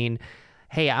saying,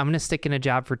 hey, I'm going to stick in a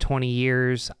job for 20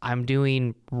 years. I'm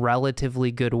doing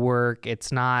relatively good work.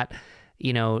 It's not,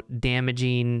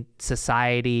 damaging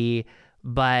society,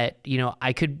 but,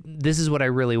 this is what I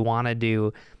really want to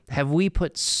do. Have we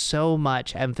put so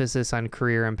much emphasis on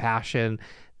career and passion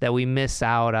that we miss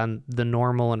out on the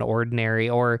normal and ordinary?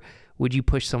 Or would you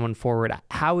push someone forward?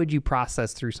 How would you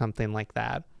process through something like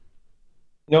that?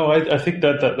 No, I think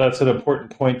that's an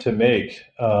important point to make,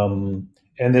 and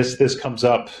this comes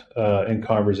up in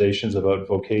conversations about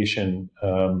vocation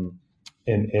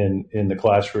in the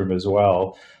classroom as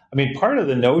well. I mean, part of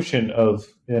the notion of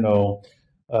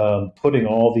putting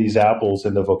all these apples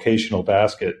in the vocational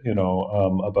basket,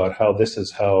 about how this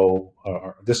is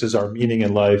our meaning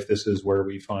in life, this is where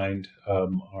we find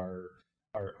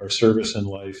our service in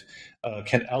life,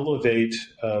 can elevate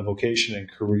vocation and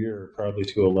career probably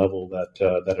to a level that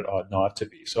it ought not to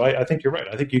be. So I think you're right.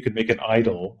 I think you can make an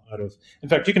idol in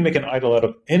fact, you can make an idol out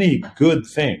of any good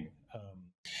thing,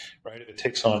 right, if it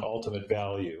takes on ultimate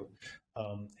value.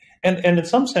 And in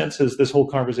some senses, this whole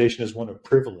conversation is one of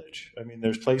privilege. I mean,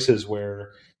 there's places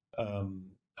where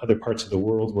other parts of the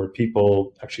world where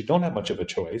people actually don't have much of a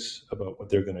choice about what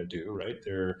they're going to do, right?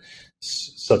 They're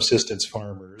subsistence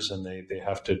farmers, and they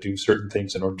have to do certain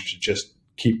things in order to just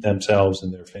keep themselves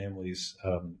and their families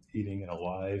eating and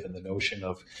alive. And the notion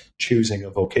of choosing a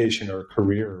vocation or a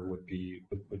career would be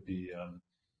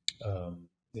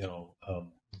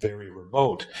very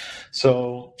remote.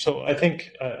 So I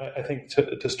think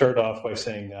to start off by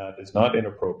saying that is not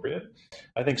inappropriate.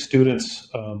 I think students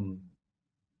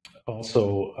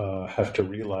also have to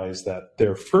realize that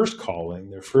their first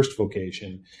calling, their first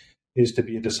vocation, is to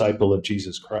be a disciple of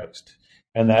Jesus Christ,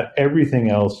 and that everything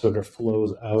else sort of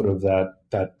flows out of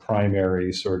that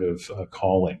primary sort of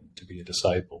calling to be a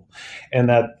disciple, and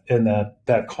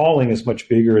that calling is much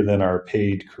bigger than our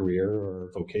paid career or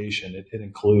vocation. It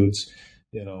includes,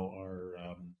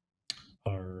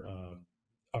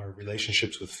 our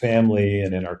relationships with family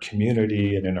and in our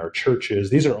community and in our churches.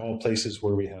 These are all places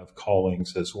where we have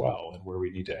callings as well, and where we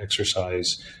need to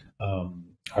exercise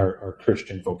our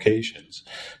Christian vocations.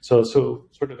 So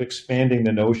sort of expanding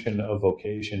the notion of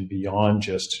vocation beyond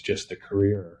just the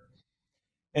career.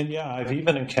 And yeah, I've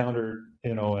even encountered,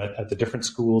 at the different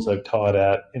schools I've taught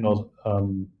at,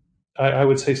 I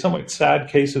would say somewhat sad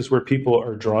cases where people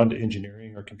are drawn to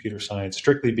engineering or computer science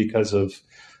strictly because of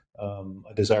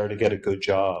a desire to get a good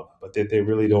job, but they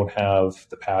really don't have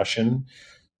the passion.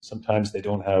 Sometimes they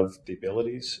don't have the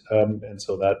abilities, and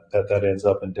so that ends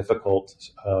up in difficult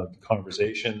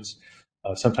conversations.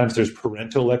 Sometimes there's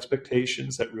parental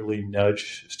expectations that really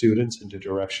nudge students into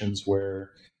directions where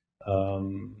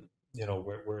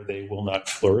where they will not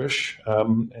flourish,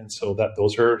 and so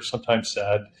those are sometimes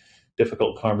sad,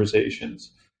 difficult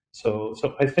conversations. So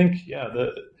I think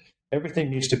everything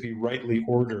needs to be rightly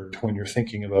ordered when you're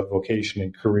thinking about vocation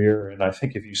and career. And I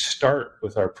think if you start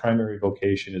with our primary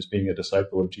vocation as being a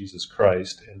disciple of Jesus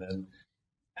Christ, and then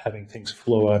having things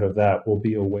flow out of that, will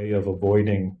be a way of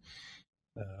avoiding,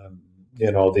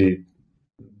 the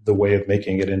way of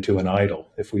making it into an idol.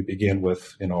 If we begin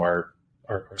with,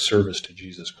 our service to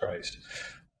Jesus Christ.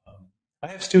 I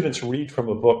have students read from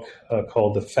a book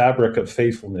called The Fabric of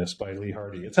Faithfulness by Lee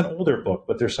Hardy. It's an older book,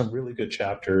 but there's some really good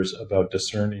chapters about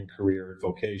discerning career and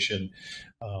vocation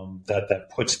that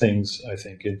puts things, I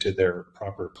think, into their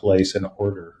proper place and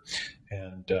order.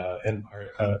 And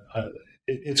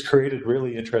it's created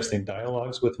really interesting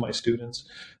dialogues with my students.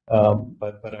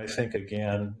 But I think,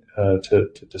 again,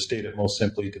 to state it most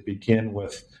simply, to begin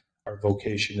with our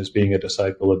vocation as being a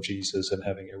disciple of Jesus and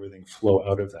having everything flow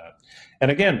out of that. And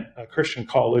again, a Christian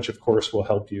college, of course, will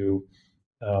help you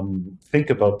think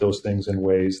about those things in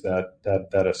ways that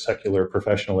a secular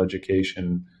professional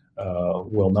education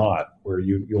will not, where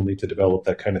you'll need to develop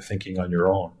that kind of thinking on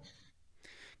your own.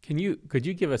 Could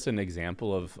you give us an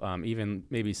example of even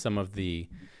maybe some of the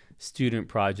student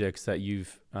projects that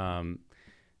you've, some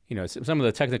of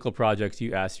the technical projects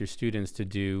you asked your students to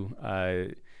do?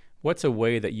 What's a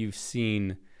way that you've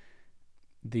seen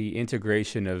the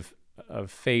integration of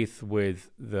faith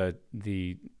with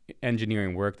the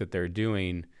engineering work that they're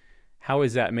doing? How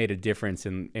has that made a difference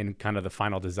in kind of the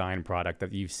final design product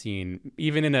that you've seen,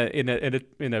 even in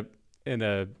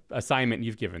a assignment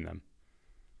you've given them?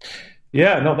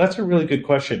 Yeah, no, that's a really good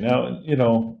question. Now,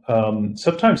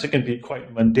 sometimes it can be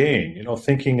quite mundane,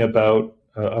 thinking about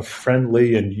a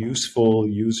friendly and useful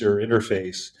user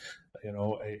interface,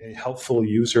 a helpful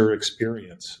user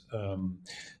experience,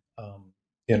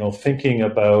 thinking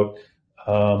about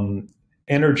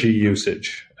energy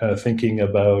usage, thinking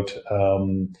about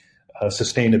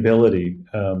sustainability,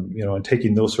 and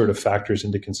taking those sort of factors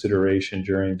into consideration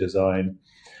during design.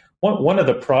 One of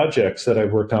the projects that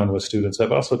I've worked on with students,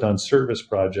 I've also done service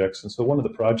projects. And so one of the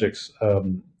projects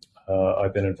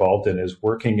I've been involved in is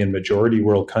working in majority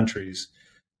world countries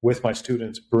with my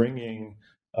students, bringing,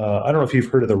 I don't know if you've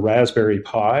heard of the Raspberry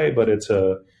Pi, but it's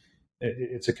a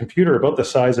computer about the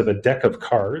size of a deck of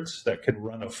cards that can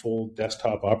run a full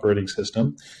desktop operating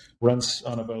system, runs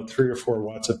on about 3 or 4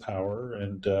 watts of power,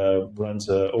 and runs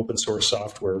open source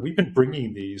software. We've been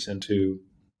bringing these into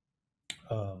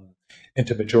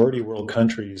majority world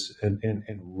countries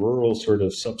in rural sort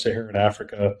of sub-Saharan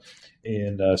Africa,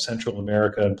 in Central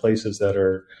America, and places that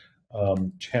are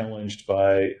challenged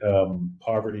by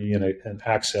poverty and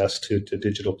access to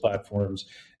digital platforms,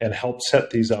 and help set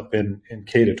these up in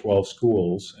K-12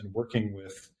 schools, and working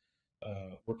with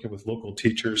local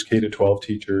teachers, K-12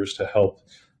 teachers, to help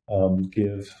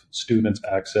give students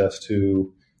access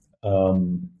to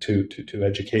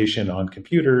education on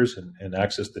computers and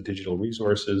access to digital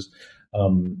resources.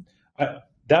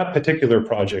 That particular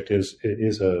project is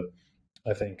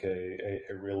I think a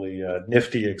really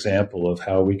nifty example of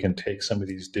how we can take some of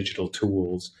these digital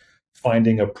tools,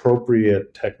 finding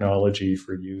appropriate technology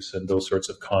for use in those sorts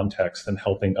of contexts, and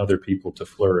helping other people to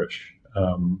flourish.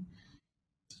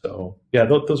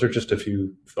 Those are just a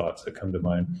few thoughts that come to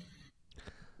mind.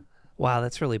 Wow,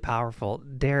 that's really powerful.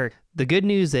 Derek, the good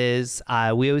news is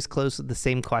we always close with the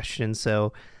same question.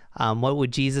 So what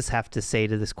would Jesus have to say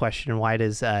to this question? Why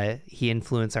does he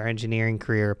influence our engineering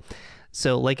career?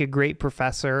 So like a great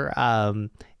professor,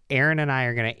 Aaron and I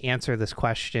are going to answer this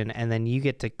question, and then you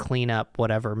get to clean up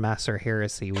whatever mess or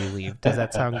heresy we leave. Does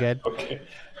that sound good? Okay.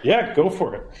 Yeah, go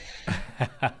for it.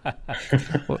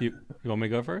 You want me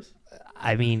to go first?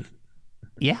 I mean,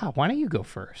 yeah, why don't you go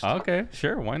first? Okay,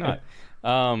 sure. Why not?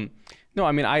 No,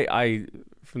 I mean, I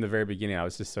from the very beginning, I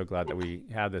was just so glad that we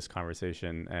had this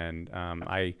conversation, and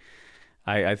I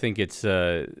think it's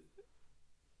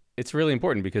it's really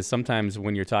important because sometimes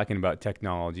when you're talking about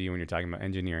technology, when you're talking about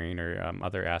engineering or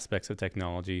other aspects of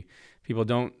technology, people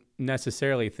don't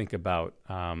necessarily think about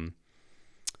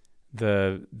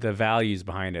the values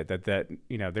behind it. That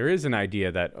there is an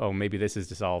idea that, oh, maybe this is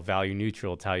just all value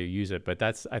neutral to how you use it, but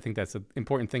I think that's an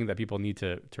important thing that people need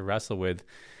to wrestle with.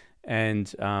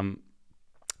 And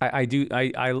I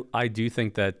do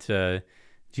think that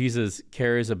Jesus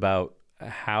cares about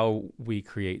how we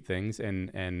create things,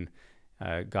 and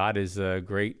God is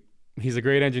He's a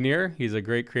great engineer. He's a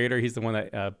great creator. He's the one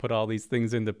that put all these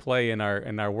things into play in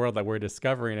our world that we're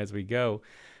discovering as we go.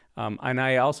 And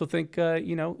I also think I'm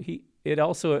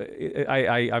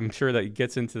sure that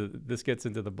gets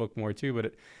into the book more too,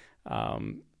 but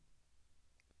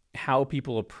how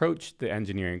people approach the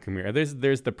engineering career.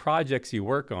 There's the projects you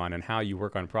work on and how you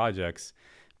work on projects,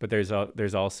 but there's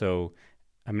also,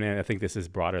 I mean, I think this is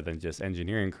broader than just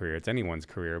engineering career. It's anyone's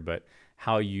career, but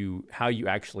how you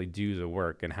actually do the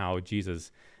work and how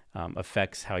Jesus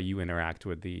affects how you interact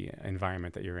with the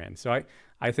environment that you're in. So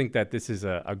I think that this is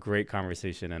a great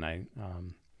conversation, and I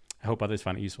hope others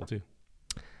find it useful too.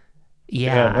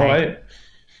 Yeah. Go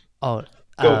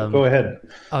ahead.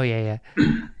 Oh yeah.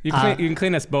 You can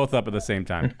clean us both up at the same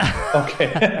time.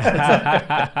 Okay.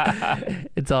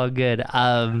 It's all good.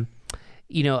 I'll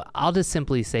just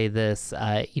simply say this,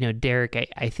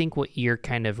 Derek, I think what you're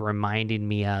kind of reminding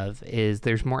me of is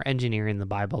there's more engineering in the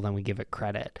Bible than we give it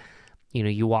credit.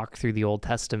 You walk through the Old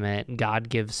Testament, God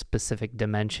gives specific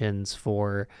dimensions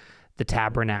for the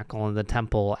tabernacle and the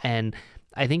temple. And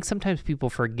I think sometimes people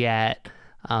forget,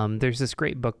 there's this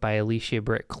great book by Alicia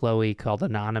Britt Chloe called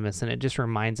Anonymous, and it just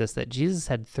reminds us that Jesus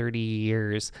had 30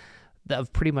 years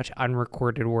of pretty much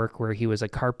unrecorded work where he was a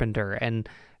carpenter. And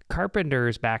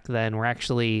carpenters back then were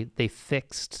actually, they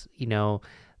fixed,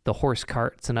 the horse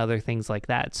carts and other things like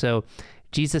that. So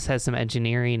Jesus has some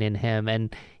engineering in him.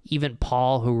 And even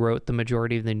Paul, who wrote the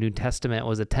majority of the New Testament,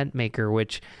 was a tent maker,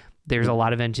 which there's a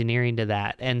lot of engineering to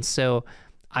that. And so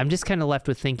I'm just kind of left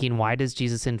with thinking, why does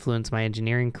Jesus influence my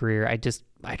engineering career?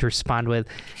 I'd respond with,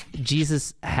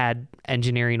 Jesus had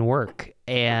engineering work.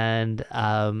 And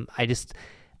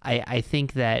I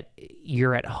think that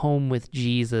you're at home with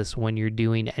Jesus when you're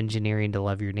doing engineering to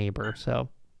love your neighbor. So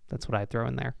that's what I throw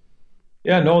in there.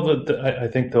 Yeah, no, I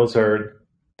think those are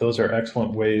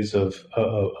excellent ways of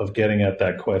getting at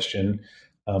that question.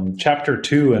 Chapter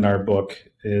 2 in our book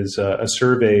is a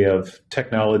survey of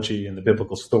technology in the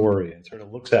biblical story, and sort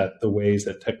of looks at the ways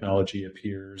that technology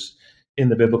appears in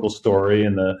the biblical story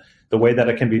and the way that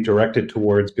it can be directed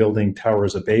towards building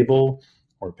towers of Babel,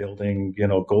 or building,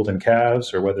 golden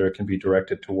calves, or whether it can be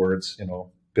directed towards,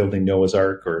 building Noah's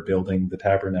Ark, or building the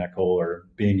tabernacle, or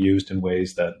being used in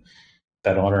ways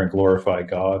that honor and glorify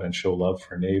God and show love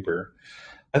for neighbor.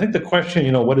 I think the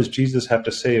question, what does Jesus have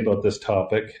to say about this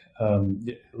topic,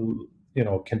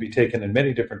 can be taken in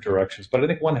many different directions. But I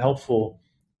think one helpful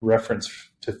reference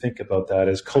to think about that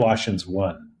is Colossians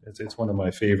 1. It's one of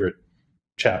my favorite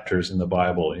chapters in the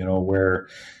Bible, where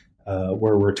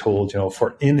we're told,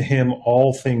 for in him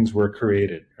all things were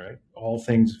created, right? All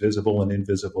things visible and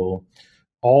invisible.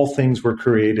 All things were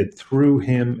created through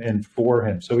him and for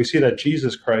him. So we see that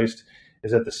Jesus Christ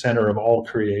is at the center of all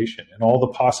creation and all the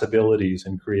possibilities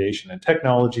in creation. And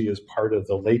technology is part of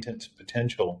the latent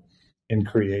potential in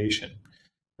creation,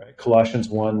 right? Colossians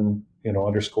 1,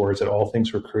 underscores that all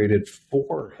things were created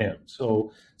for him.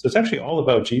 So it's actually all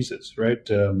about Jesus, right?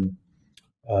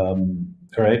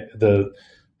 Right?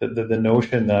 The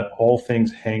notion that all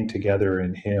things hang together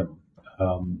in him.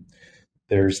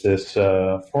 There's this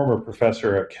former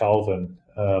professor at Calvin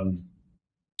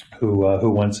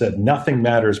who once said, "Nothing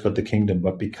matters but the kingdom,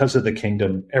 but because of the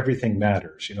kingdom, everything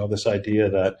matters." This idea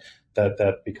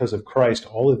that because of Christ,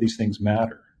 all of these things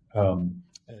matter,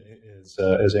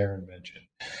 as Aaron mentioned,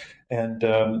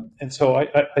 and so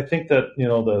I think that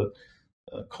the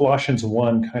Colossians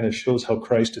 1 kind of shows how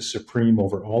Christ is supreme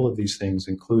over all of these things,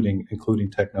 including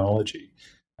technology,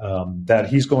 that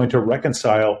he's going to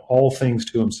reconcile all things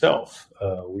to himself.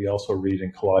 We also read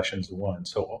in Colossians 1.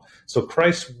 So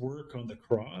Christ's work on the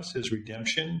cross, his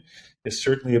redemption, is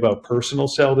certainly about personal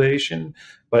salvation,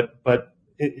 but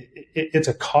it's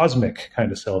a cosmic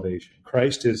kind of salvation.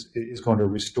 Christ is going to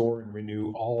restore and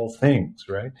renew all things,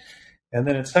 right? And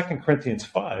then in 2 Corinthians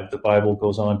 5, the Bible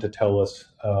goes on to tell us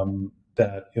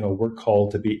that we're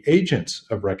called to be agents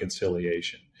of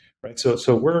reconciliation, right?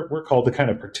 So we're called to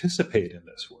kind of participate in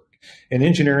this work, and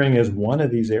engineering is one of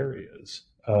these areas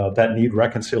that need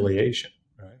reconciliation,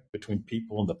 right? Between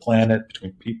people and the planet,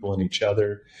 between people and each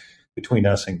other, between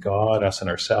us and God, us and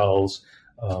ourselves.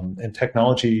 And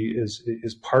technology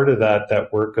is part of that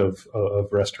work of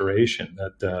restoration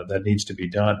that needs to be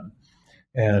done.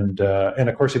 And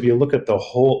of course, if you look at the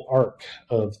whole arc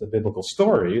of the biblical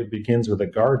story, it begins with a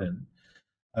garden,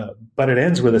 but it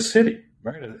ends with a city.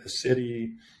 Right, a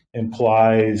city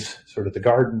implies sort of the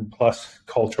garden plus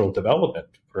cultural development,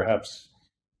 perhaps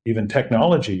even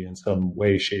technology in some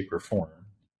way, shape, or form.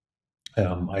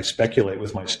 I speculate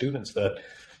with my students that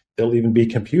there'll even be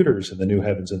computers in the new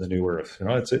heavens and the new earth.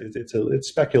 It's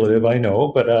speculative, I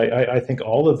know, but I think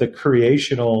all of the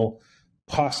creational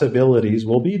possibilities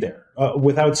will be there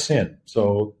without sin.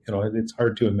 So it's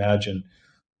hard to imagine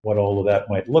what all of that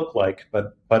might look like,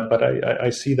 but I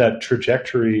see that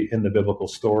trajectory in the biblical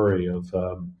story of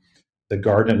the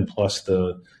garden plus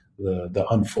the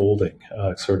unfolding,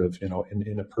 sort of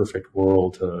in a perfect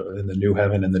world, in the new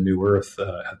heaven and the new earth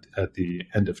at the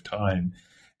end of time.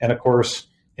 And of course,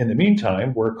 in the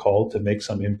meantime, we're called to make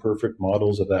some imperfect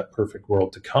models of that perfect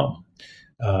world to come,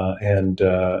 and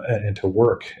to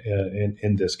work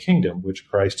in this kingdom which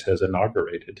Christ has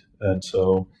inaugurated. And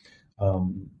so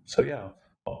yeah.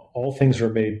 All things are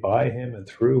made by him and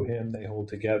through him. They hold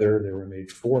together. They were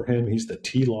made for him. He's the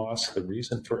telos, the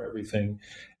reason for everything.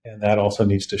 And that also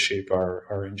needs to shape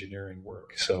our engineering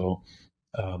work. So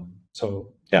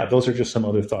yeah, those are just some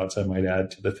other thoughts I might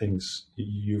add to the things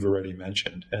you've already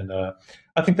mentioned. And I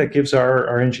think that gives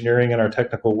our engineering and our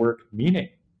technical work meaning,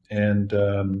 and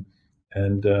knowing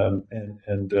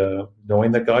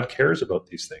that God cares about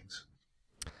these things.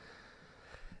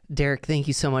 Derek, thank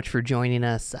you so much for joining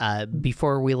us.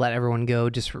 Before we let everyone go,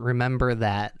 just remember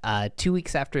that 2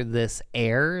 weeks after this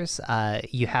airs,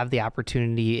 you have the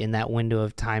opportunity in that window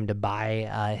of time to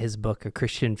buy his book, A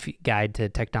Christian Guide to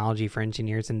Technology for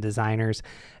Engineers and Designers,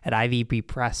 at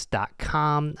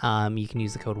ivbpress.com. You can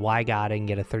use the code WhyGod and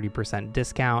get a 30%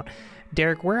 discount.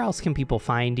 Derek, where else can people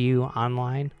find you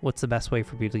online? What's the best way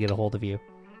for people to get a hold of you?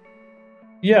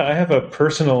 Yeah, I have a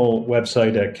personal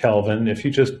website at Calvin. If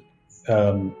you just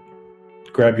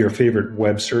grab your favorite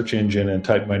web search engine and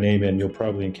type my name in, you'll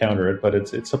probably encounter it. But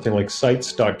it's something like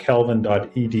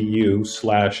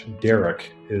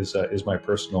sites.calvin.edu/Derek is my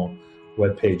personal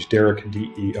webpage. Derek,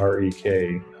 Derek.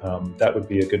 That would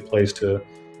be a good place to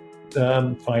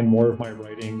find more of my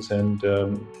writings. And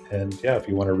yeah, if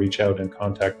you want to reach out and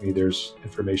contact me, there's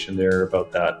information there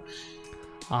about that.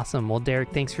 Awesome. Well, Derek,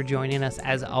 thanks for joining us.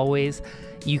 As always,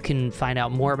 you can find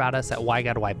out more about us at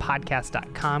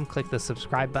whygodwhypodcast.com. Click the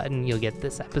subscribe button. You'll get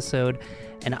this episode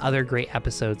and other great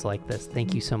episodes like this.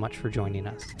 Thank you so much for joining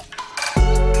us.